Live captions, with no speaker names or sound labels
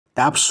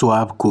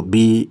TapSwap could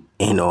be,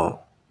 a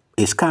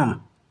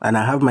scam. And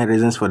I have my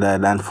reasons for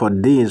that. And for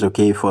this,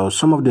 okay, for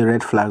some of the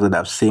red flags that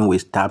I've seen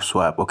with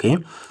TapSwap, okay,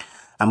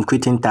 I'm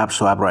quitting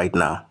TapSwap right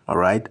now. All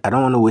right. I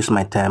don't want to waste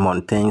my time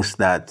on things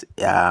that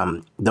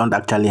don't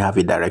actually have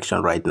a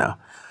direction right now.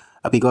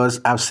 Because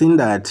I've seen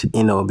that,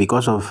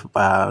 because of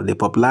the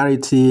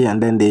popularity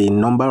and then the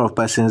number of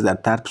persons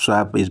that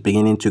TapSwap is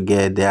beginning to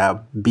get, they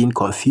are being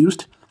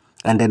confused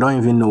and they don't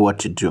even know what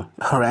to do.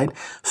 All right.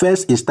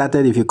 First, it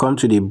started, if you come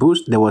to the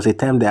boost, there was a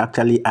time they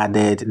actually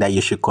added that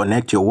you should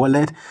connect your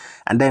wallet,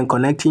 and then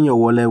connecting your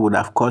wallet would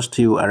have cost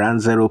you around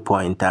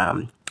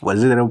 0.2 or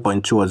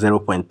 0.3 or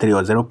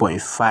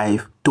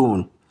 0.5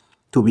 tone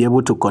to be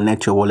able to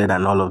connect your wallet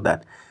and all of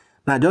that.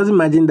 Now, just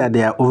imagine that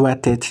there are over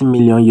 30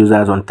 million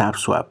users on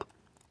TapSwap,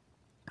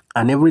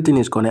 and everything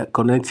is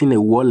connecting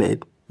a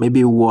wallet,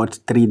 maybe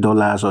worth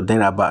 $3 or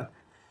thereabout.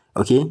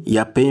 Okay, you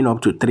are paying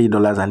up to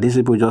 $3, and these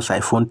people just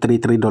siphon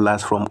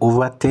 $3 from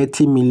over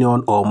 30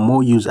 million or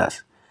more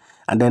users,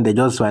 and then they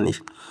just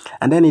vanish.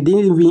 And then it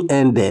didn't even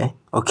end there.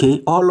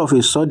 Okay, all of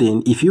a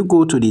sudden, if you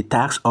go to the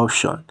tax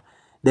option,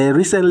 they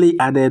recently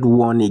added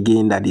one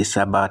again that is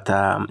about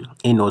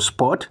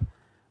sport.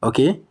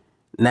 Okay,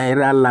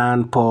 Naira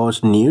Land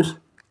Pulse News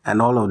and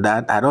all of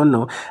that. I don't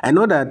know. I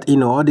know that,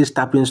 all this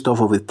tapping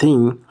stuff of a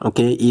thing,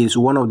 okay, is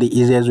one of the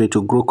easiest way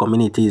to grow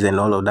communities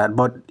and all of that.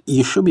 But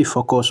you should be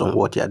focused on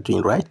what you are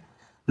doing, right?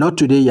 Not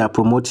today you are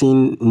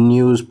promoting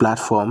news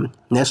platform.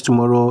 Next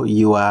tomorrow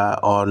you are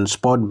on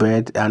sport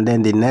bet, and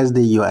then the next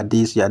day you are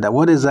this, you are that.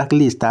 What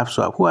exactly is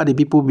TapSwap? Who are the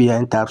people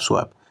behind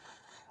TapSwap?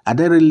 Are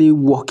they really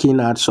working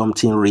out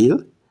something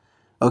real?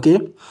 Okay,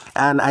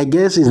 and I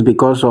guess it's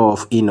because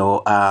of the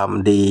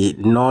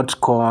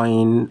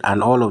𝗕𝗅𝗀𝗃𝗁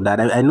and all of that.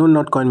 I know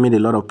𝗕𝗅𝗃𝗁 made a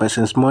lot of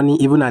persons money,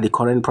 even at the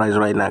current price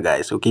right now,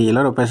 guys. Okay, a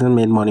lot of persons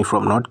made money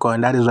from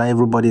𝗕𝗅𝗃𝗁. That is why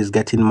everybody is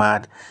getting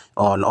mad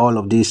on all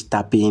of this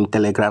tapping,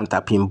 Telegram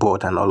tapping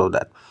bot and all of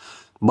that.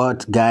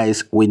 But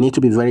guys, we need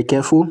to be very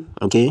careful.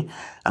 Okay,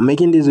 I'm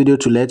making this video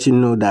to let you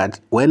know that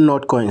when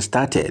𝗕𝗅𝗃𝗁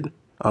started,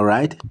 all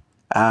right,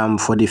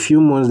 for the few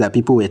months that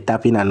people were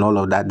tapping and all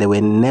of that, they were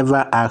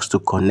never asked to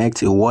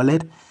connect a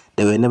wallet.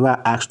 They were never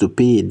asked to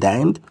pay a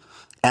dime.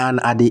 And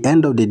at the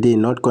end of the day,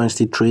 𝗕𝗅𝗃𝗁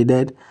still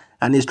traded,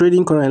 and is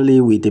trading currently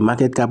with a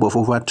market cap of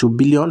over 2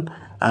 billion.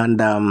 And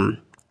a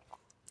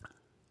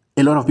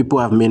lot of people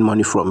have made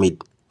money from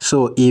it.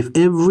 So if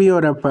every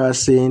other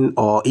person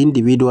or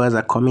individuals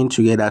are coming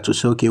together to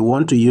say, okay, we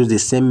want to use the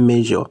same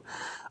measure,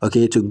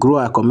 okay, to grow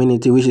our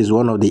community, which is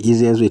one of the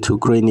easiest way to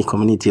grow any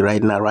community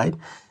right now, right?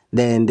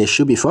 Then they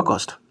should be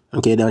focused.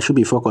 Okay, they should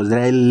be focused.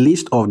 There are a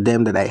list of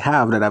them that I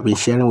have that I've been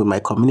sharing with my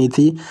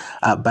community.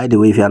 By the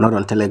way, if you are not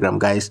on Telegram,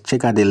 guys,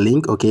 check out the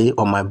link, okay,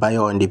 on my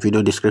bio or in the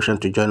video description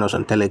to join us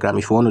on Telegram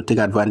if you want to take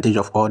advantage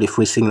of all the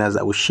free signals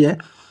that we share.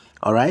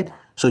 All right,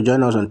 so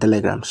join us on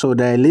Telegram. So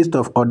there are a list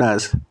of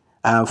others.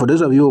 For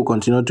those of you who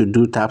continue to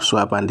do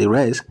TapSwap and the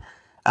rest,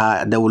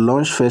 they will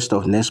launch first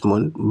of next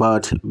month,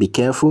 but be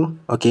careful,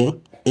 okay?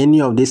 Any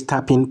of these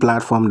tapping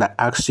platform that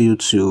asks you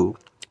to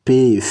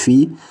pay a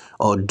fee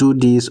or do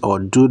this or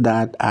do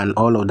that and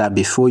all of that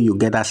before you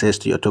get access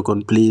to your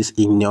token, please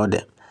ignore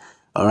them.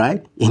 All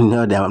right,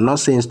 ignore them. I'm not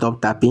saying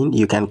stop tapping.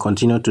 You can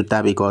continue to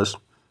tap because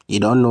you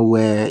don't know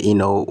where,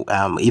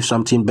 if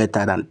something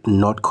better than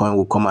𝗕𝗅𝗃𝗁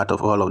will come out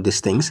of all of these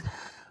things.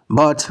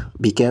 But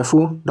be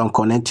careful. Don't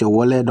connect your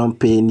wallet. Don't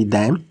pay any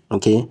dime,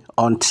 okay,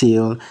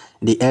 until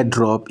the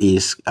airdrop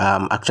is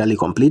actually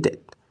completed.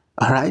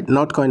 All right,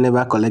 𝗕𝗅𝗃𝗁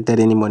never collected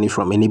any money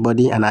from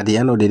anybody, and at the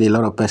end of the day, a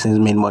lot of persons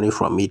made money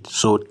from it.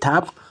 So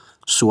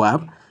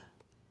TapSwap,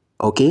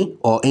 okay,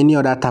 or any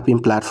other tapping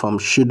platform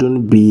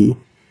shouldn't be,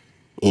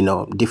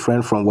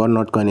 different from what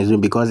𝗕𝗅𝗃𝗁 is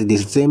doing, because it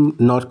is the same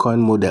𝗕𝗅𝗃𝗁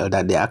model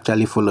that they're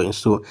actually following.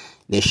 So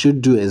they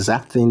should do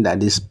exact thing that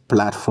these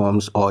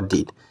platforms all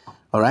did.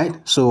 All right,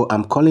 so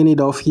I'm calling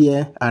it off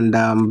here, and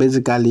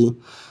basically,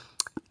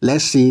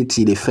 let's see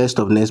till the 1st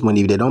of next month.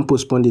 If they don't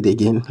postpone it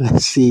again,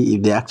 let's see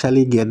if they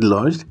actually get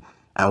launched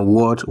and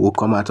what will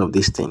come out of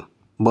this thing.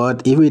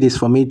 But if it is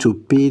for me to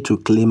pay to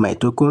claim my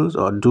tokens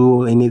or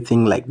do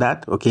anything like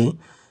that, okay,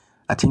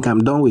 I think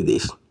I'm done with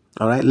this.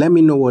 All right, let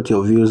me know what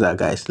your views are,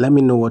 guys. Let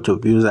me know what your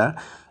views are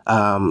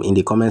in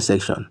the comment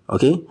section,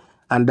 okay?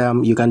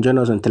 And you can join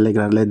us on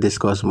Telegram. Let's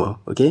discuss more,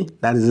 okay?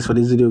 That is it for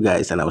this video,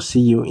 guys, and I'll see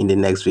you in the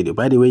next video.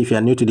 By the way, if you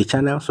are new to the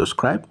channel,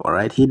 subscribe, all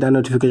right? Hit that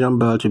notification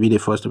bell to be the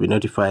first to be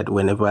notified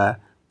whenever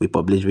we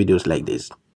publish videos like this.